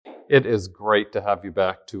It is great to have you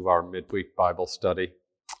back to our midweek Bible study.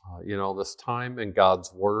 This time in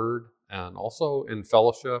God's Word and also in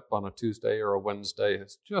fellowship on a Tuesday or a Wednesday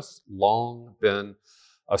has just long been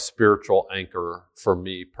a spiritual anchor for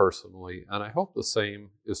me personally, and I hope the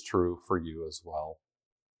same is true for you as well.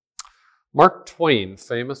 Mark Twain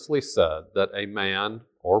famously said that a man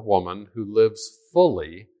or woman who lives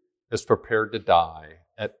fully is prepared to die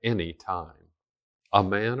at any time. A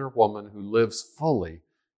man or woman who lives fully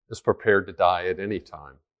is prepared to die at any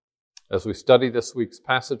time. As we study this week's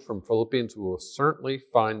passage from Philippians, we will certainly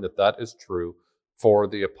find that that is true for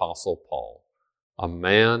the Apostle Paul. A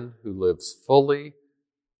man who lives fully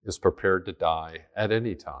is prepared to die at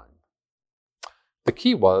any time. The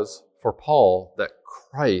key was, for Paul, that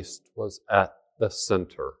Christ was at the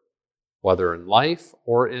center, whether in life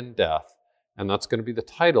or in death. And that's going to be the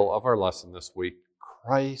title of our lesson this week,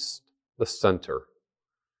 Christ the Center.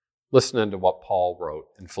 Listen to what Paul wrote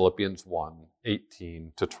in Philippians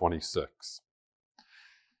 1:18-26.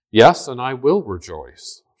 Yes, and I will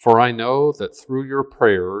rejoice, for I know that through your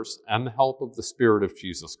prayers and the help of the Spirit of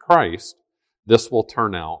Jesus Christ, this will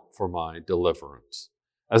turn out for my deliverance,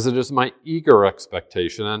 as it is my eager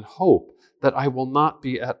expectation and hope that I will not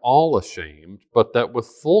be at all ashamed, but that with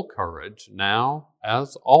full courage, now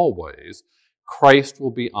as always, Christ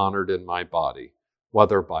will be honored in my body,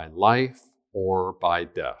 whether by life or by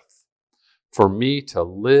death. For me to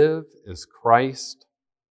live is Christ,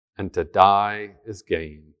 and to die is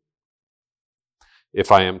gain.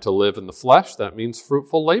 If I am to live in the flesh, that means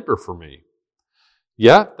fruitful labor for me.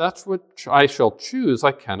 Yet that's which I shall choose,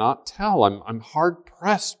 I cannot tell. I'm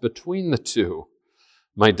hard-pressed between the two.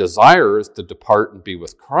 My desire is to depart and be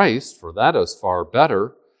with Christ, for that is far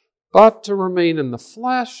better, but to remain in the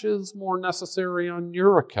flesh is more necessary on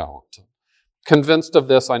your account. Convinced of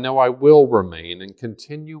this, I know I will remain and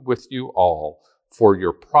continue with you all for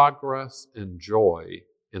your progress and joy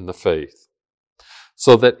in the faith,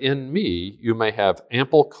 so that in me you may have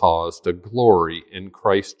ample cause to glory in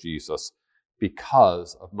Christ Jesus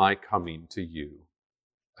because of my coming to you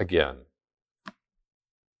again.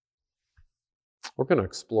 We're going to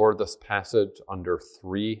explore this passage under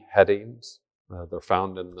three headings. They're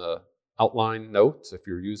found in the outline notes if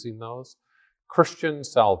you're using those. Christian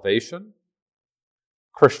salvation,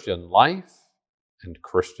 Christian life, and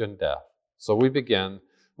Christian death. So we begin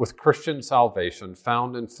with Christian salvation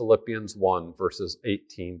found in Philippians 1, verses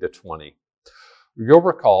 18-20. You'll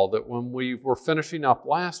recall that when we were finishing up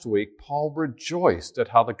last week, Paul rejoiced at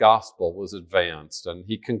how the gospel was advanced, and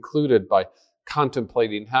he concluded by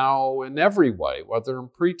contemplating how in every way, whether in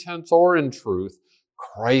pretense or in truth,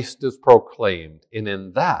 Christ is proclaimed, and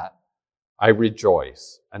in that I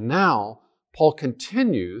rejoice. And now Paul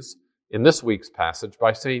continues in this week's passage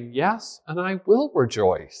by saying, yes, and I will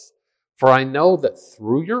rejoice, for I know that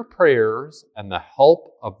through your prayers and the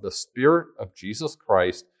help of the Spirit of Jesus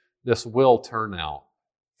Christ, this will turn out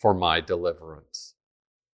for my deliverance.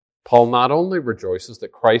 Paul not only rejoices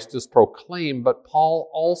that Christ is proclaimed, but Paul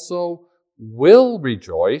also will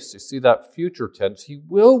rejoice. You see that future tense. He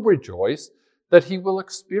will rejoice that he will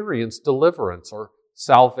experience deliverance or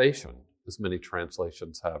salvation, as many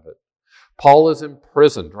translations have it. Paul is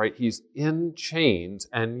imprisoned, right? He's in chains,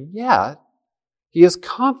 and yet he is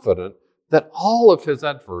confident that all of his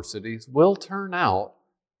adversities will turn out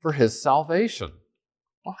for his salvation.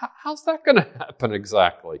 Well, how's that going to happen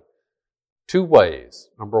exactly? Two ways.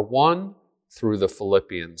 Number one, through the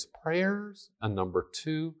Philippians prayers, and number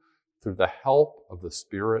two, through the help of the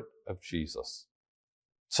Spirit of Jesus.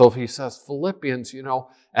 So if he says, Philippians,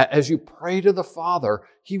 as you pray to the Father,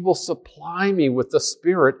 he will supply me with the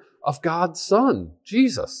Spirit of God's Son,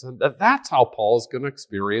 Jesus. And that's how Paul is going to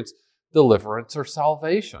experience deliverance or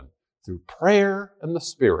salvation, through prayer and the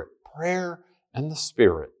Spirit. Prayer and the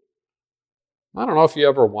Spirit. I don't know if you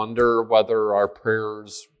ever wonder whether our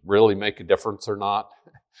prayers really make a difference or not.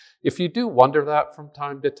 If you do wonder that from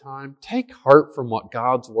time to time, take heart from what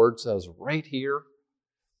God's Word says right here.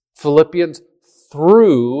 Philippians,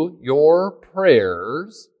 through your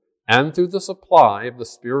prayers and through the supply of the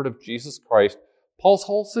Spirit of Jesus Christ, Paul's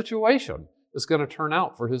whole situation is going to turn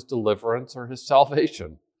out for his deliverance or his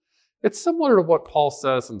salvation. It's similar to what Paul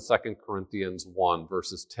says in 2 Corinthians 1,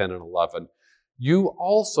 verses 10 and 11. You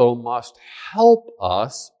also must help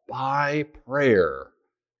us by prayer.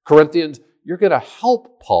 Corinthians, you're going to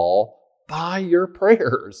help Paul by your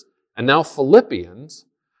prayers. And now Philippians,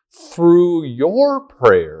 through your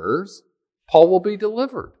prayers, Paul will be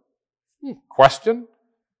delivered. Question?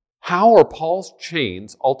 How are Paul's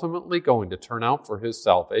chains ultimately going to turn out for his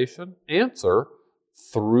salvation? Answer,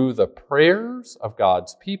 through the prayers of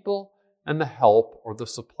God's people and the help or the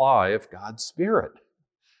supply of God's Spirit.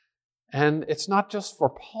 And it's not just for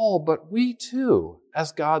Paul, but we too,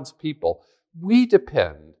 as God's people, we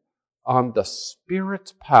depend on the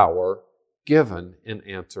Spirit's power given in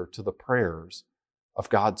answer to the prayers of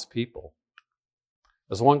God's people.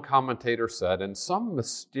 As one commentator said, in some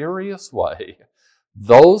mysterious way,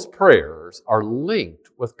 those prayers are linked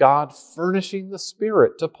with God furnishing the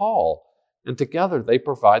Spirit to Paul, and together they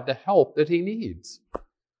provide the help that he needs.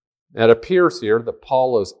 It appears here that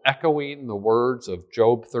Paul is echoing the words of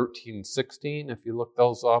Job 13:16, if you look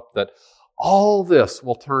those up, that all this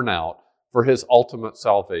will turn out for his ultimate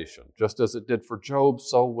salvation. Just as it did for Job,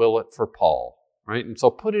 so will it for Paul, right? And so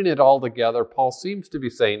putting it all together, Paul seems to be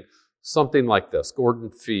saying something like this. Gordon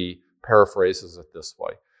Fee paraphrases it this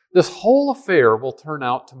way. This whole affair will turn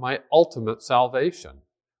out to my ultimate salvation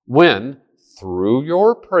when, through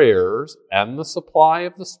your prayers and the supply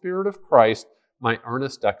of the Spirit of Christ, my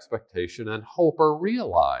earnest expectation and hope are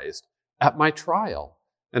realized at my trial.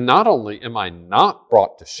 And not only am I not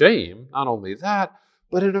brought to shame, not only that,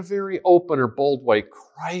 but in a very open or bold way,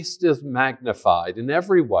 Christ is magnified in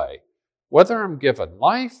every way, whether I'm given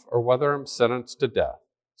life or whether I'm sentenced to death.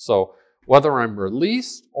 So whether I'm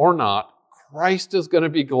released or not, Christ is going to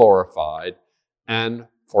be glorified. And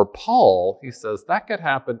for Paul, he says that could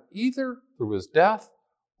happen either through his death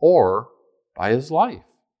or by his life.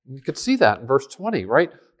 You could see that in verse 20,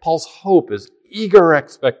 right? Paul's hope is eager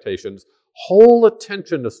expectations. Whole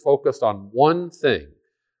attention is focused on one thing,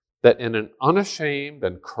 that in an unashamed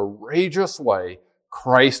and courageous way,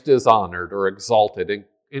 Christ is honored or exalted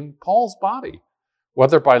in Paul's body,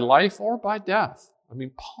 whether by life or by death. I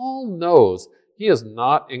mean, Paul knows he is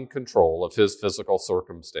not in control of his physical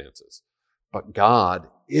circumstances, but God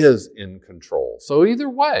is in control. So either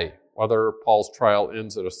way, whether Paul's trial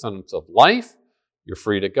ends at a sentence of life, you're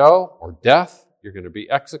free to go, or death, you're going to be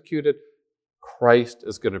executed, Christ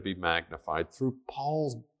is going to be magnified through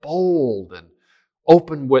Paul's bold and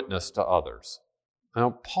open witness to others.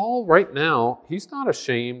 Now, Paul right now, he's not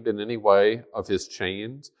ashamed in any way of his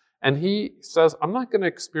chains, and he says, I'm not going to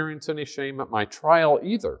experience any shame at my trial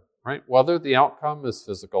either, right? Whether the outcome is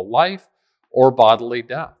physical life or bodily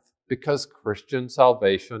death, because Christian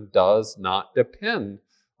salvation does not depend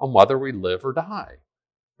on whether we live or die,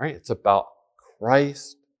 right? It's about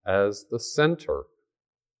Christ as the center.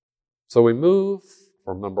 So we move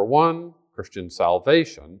from number one, Christian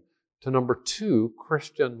salvation, to number two,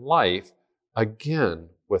 Christian life, again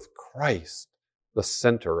with Christ, the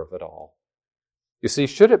center of it all. You see,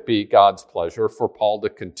 should it be God's pleasure for Paul to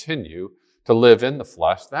continue to live in the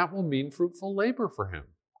flesh, that will mean fruitful labor for him.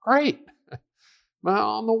 Great. Well,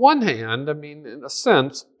 on the one hand, I mean, in a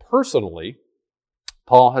sense, personally,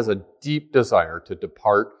 Paul has a deep desire to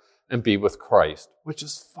depart and be with Christ, which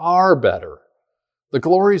is far better. The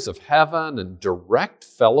glories of heaven and direct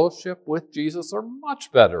fellowship with Jesus are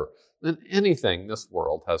much better than anything this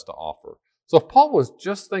world has to offer. So if Paul was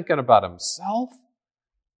just thinking about himself,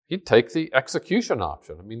 he'd take the execution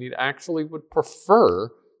option. I mean, he actually would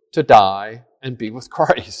prefer to die and be with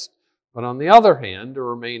Christ. But on the other hand, to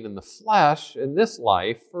remain in the flesh in this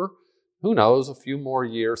life for, who knows, a few more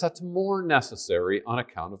years, that's more necessary on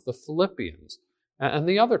account of the Philippians and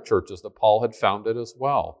the other churches that Paul had founded as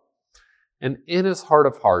well. And in his heart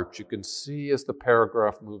of hearts, you can see as the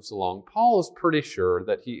paragraph moves along, Paul is pretty sure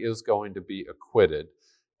that he is going to be acquitted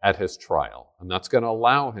at his trial. And that's going to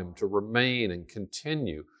allow him to remain and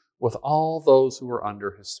continue with all those who are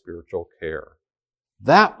under his spiritual care.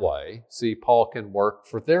 That way, see, Paul can work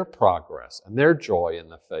for their progress and their joy in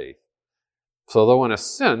the faith. So though in a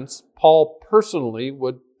sense, Paul personally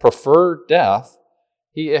would prefer death,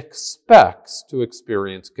 he expects to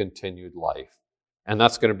experience continued life. And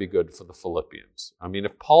that's going to be good for the Philippians. I mean,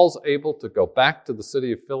 if Paul's able to go back to the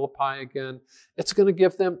city of Philippi again, it's going to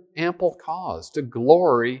give them ample cause to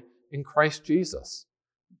glory in Christ Jesus.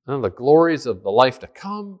 And the glories of the life to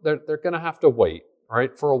come, they're going to have to wait,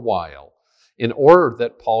 right, for a while, in order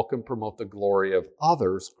that Paul can promote the glory of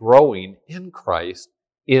others growing in Christ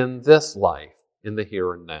in this life, in the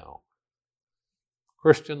here and now.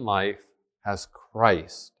 Christian life has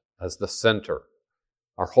Christ as the center.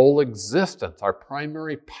 Our whole existence, our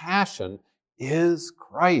primary passion is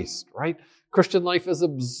Christ, right? Christian life is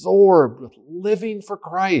absorbed with living for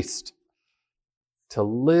Christ. To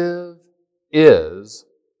live is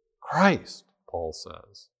Christ, Paul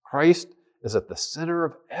says. Christ is at the center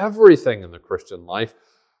of everything in the Christian life.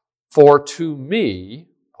 For to me,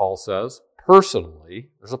 Paul says, personally,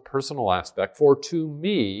 there's a personal aspect, for to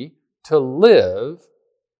me to live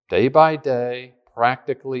day by day,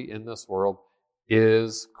 practically in this world,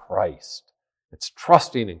 is Christ. It's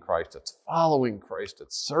trusting in Christ. It's following Christ.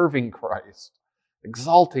 It's serving Christ,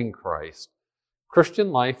 exalting Christ.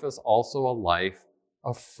 Christian life is also a life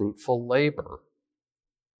of fruitful labor.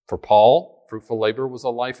 For Paul, fruitful labor was a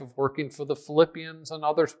life of working for the Philippians and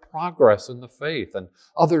others' progress in the faith and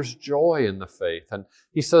others' joy in the faith. And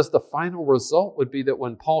he says the final result would be that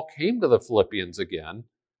when Paul came to the Philippians again,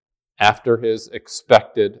 after his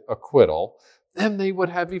expected acquittal, then they would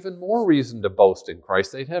have even more reason to boast in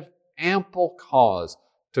Christ. They'd have ample cause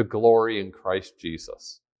to glory in Christ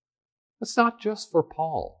Jesus. It's not just for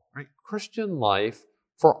Paul, right? Christian life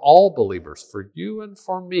for all believers, for you and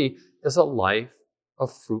for me, is a life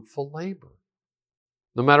of fruitful labor.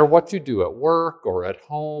 No matter what you do at work or at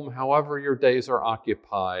home, however your days are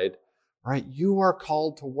occupied, right? You are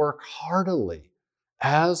called to work heartily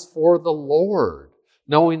as for the Lord,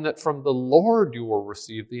 knowing that from the Lord you will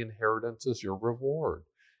receive the inheritance as your reward.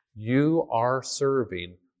 You are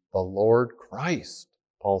serving the Lord Christ,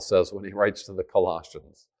 Paul says when he writes to the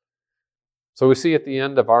Colossians. So we see at the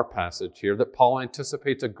end of our passage here that Paul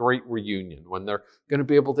anticipates a great reunion when they're going to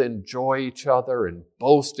be able to enjoy each other and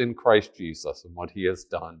boast in Christ Jesus and what he has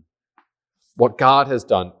done. What God has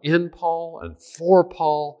done in Paul and for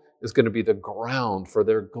Paul is going to be the ground for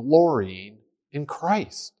their glorying in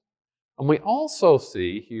Christ. And we also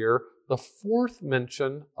see here the fourth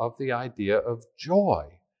mention of the idea of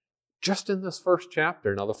joy, just in this first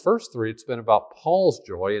chapter. Now, the first three, it's been about Paul's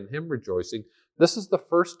joy and him rejoicing. This is the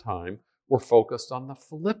first time we're focused on the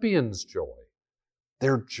Philippians' joy,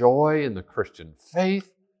 their joy in the Christian faith,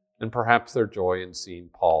 and perhaps their joy in seeing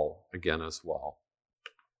Paul again as well.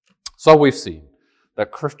 So we've seen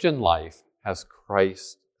that Christian life has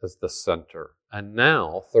Christ as the center. And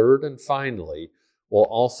now, third and finally, we'll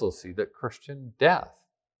also see that Christian death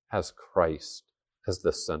has Christ as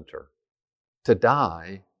the center. To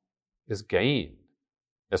die is gain.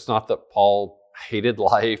 It's not that Paul hated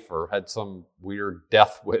life or had some weird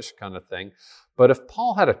death wish kind of thing. But if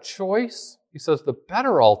Paul had a choice, he says the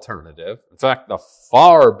better alternative, in fact, the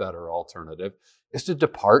far better alternative, is to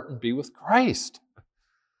depart and be with Christ.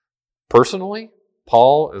 Personally,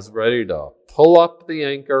 Paul is ready to pull up the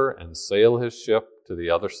anchor and sail his ship to the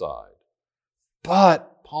other side.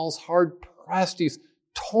 But Paul's hard-pressed. He's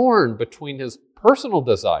torn between his personal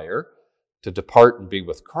desire to depart and be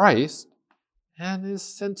with Christ and his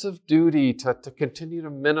sense of duty to continue to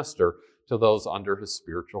minister to those under his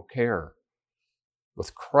spiritual care.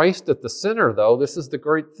 With Christ at the center, though, this is the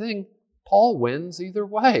great thing. Paul wins either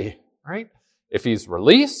way, right? If he's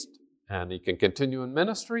released and he can continue in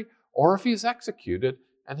ministry, or if he's executed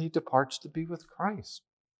and he departs to be with Christ.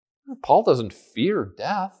 Paul doesn't fear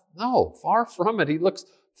death. No, far from it. He looks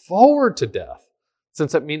forward to death,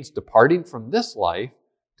 since it means departing from this life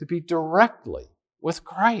to be directly with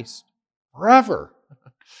Christ forever.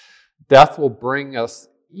 Death will bring us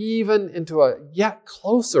even into a yet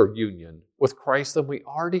closer union with Christ than we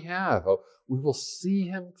already have. We will see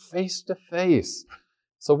him face to face.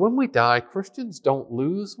 So when we die, Christians don't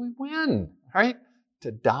lose, we win, right?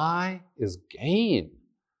 To die is gain.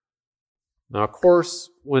 Now, of course,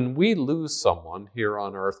 when we lose someone here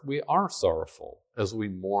on earth, we are sorrowful as we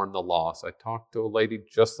mourn the loss. I talked to a lady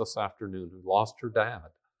just this afternoon who lost her dad.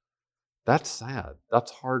 That's sad.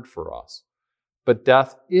 That's hard for us. But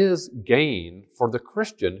death is gain for the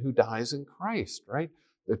Christian who dies in Christ, right?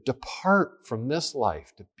 They depart from this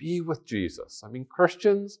life to be with Jesus. I mean,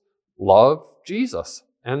 Christians love Jesus.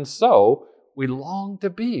 And so we long to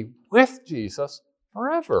be with Jesus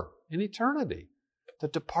forever in eternity. To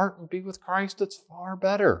depart and be with Christ, it's far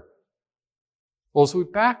better. Well, as we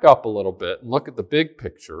back up a little bit and look at the big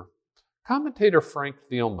picture, commentator Frank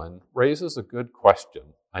Thielman raises a good question,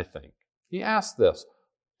 I think. He asks this: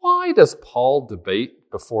 why does Paul debate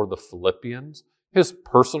before the Philippians his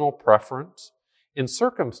personal preference in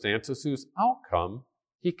circumstances whose outcome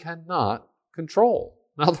he cannot control?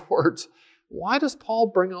 In other words, why does Paul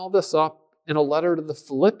bring all this up in a letter to the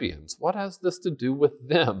Philippians? What has this to do with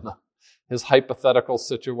them? His hypothetical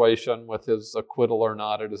situation with his acquittal or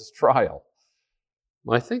not at his trial?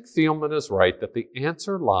 Well, I think Thielman is right that the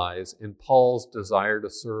answer lies in Paul's desire to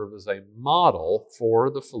serve as a model for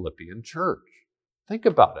the Philippian church. Think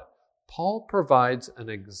about it. Paul provides an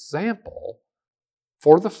example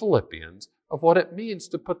for the Philippians of what it means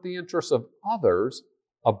to put the interests of others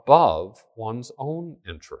above one's own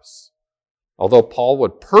interests. Although Paul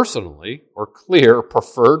would personally or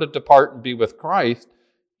prefer to depart and be with Christ,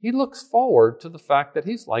 he looks forward to the fact that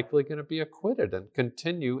he's likely going to be acquitted and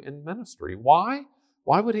continue in ministry. Why?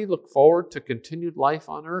 Why would he look forward to continued life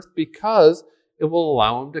on earth? Because it will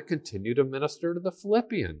allow him to continue to minister to the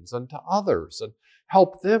Philippians and to others and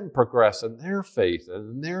help them progress in their faith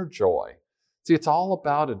and in their joy. See, it's all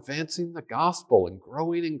about advancing the gospel and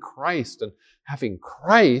growing in Christ and having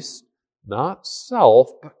Christ not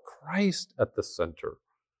self, but Christ at the center.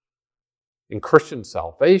 In Christian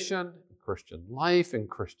salvation, in Christian life, in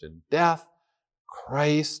Christian death,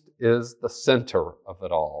 Christ is the center of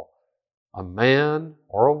it all. A man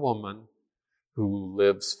or a woman who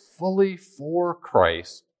lives fully for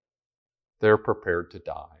Christ, they're prepared to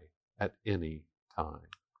die at any time.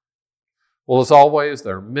 Well, as always,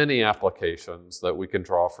 there are many applications that we can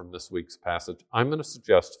draw from this week's passage. I'm going to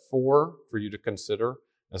suggest 4 for you to consider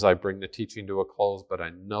as I bring the teaching to a close, but I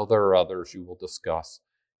know there are others you will discuss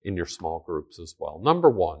in your small groups as well. Number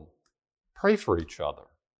 1, pray for each other.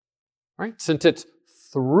 Right? Since it's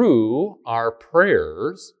through our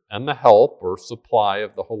prayers and the help or supply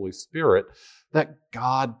of the Holy Spirit that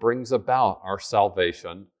God brings about our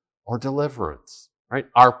salvation or deliverance. Right?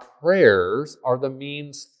 Our prayers are the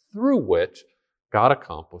means through which God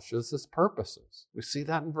accomplishes His purposes. We see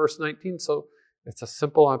that in verse 19, so it's a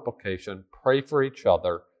simple application. Pray for each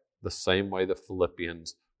other the same way the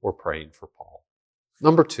Philippians were praying for Paul.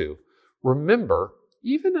 Number 2, remember,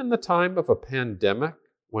 even in the time of a pandemic,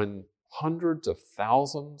 when hundreds of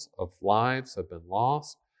thousands of lives have been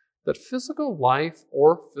lost, that physical life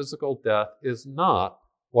or physical death is not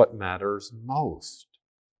what matters most.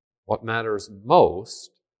 What matters most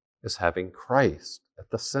is having Christ at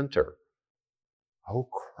the center. Oh,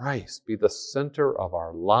 Christ, be the center of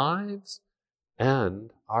our lives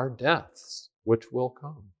and our deaths, which will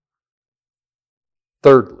come.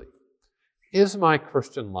 Thirdly, is my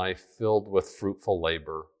Christian life filled with fruitful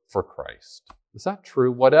labor for Christ? Is that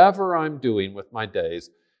true? Whatever I'm doing with my days,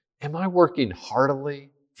 am I working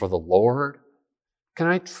heartily for the Lord? Can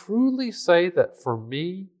I truly say that for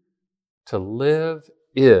me to live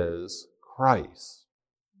is Christ?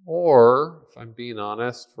 Or, if I'm being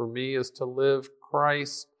honest, for me is to live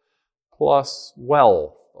Christ plus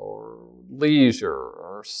wealth or leisure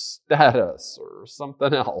or status or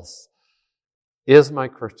something else. Is my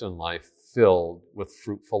Christian life filled with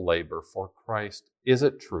fruitful labor for Christ? Is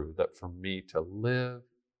it true that for me to live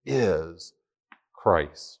is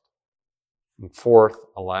Christ? And fourth,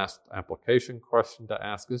 a last application question to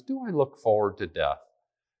ask is, do I look forward to death?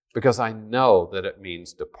 Because I know that it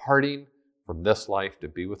means departing from this life to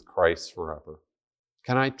be with Christ forever.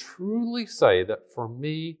 Can I truly say that for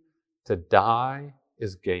me to die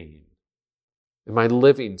is gain? Am I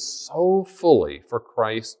living so fully for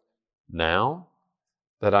Christ now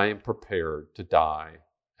that I am prepared to die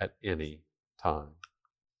at any time?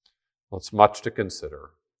 Well, it's much to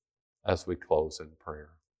consider as we close in prayer.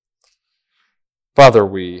 Father,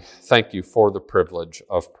 we thank you for the privilege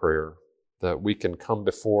of prayer, that we can come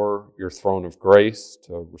before your throne of grace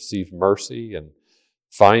to receive mercy and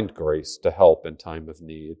find grace to help in time of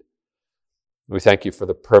need. We thank you for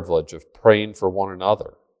the privilege of praying for one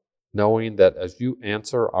another, knowing that as you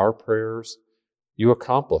answer our prayers, you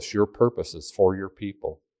accomplish your purposes for your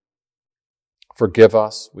people. Forgive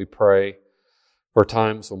us, we pray, for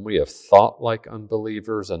times when we have thought like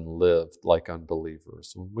unbelievers and lived like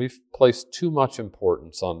unbelievers, when we've placed too much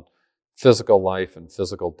importance on physical life and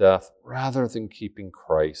physical death rather than keeping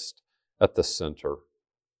Christ at the center,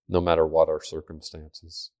 no matter what our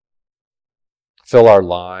circumstances. Fill our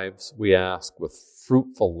lives, we ask, with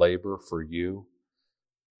fruitful labor for you.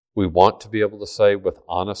 We want to be able to say with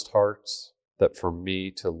honest hearts that for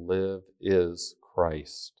me to live is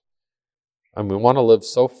Christ. And we want to live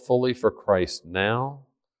so fully for Christ now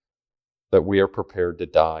that we are prepared to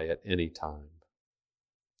die at any time.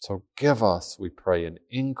 So give us, we pray, an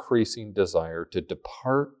increasing desire to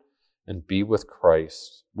depart and be with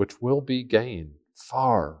Christ, which will be gain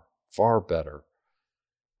far, far better.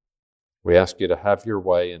 We ask you to have your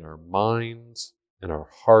way in our minds, in our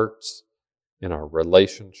hearts, in our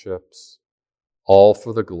relationships, all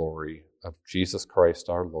for the glory of Jesus Christ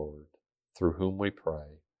our Lord, through whom we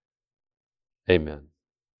pray. Amen.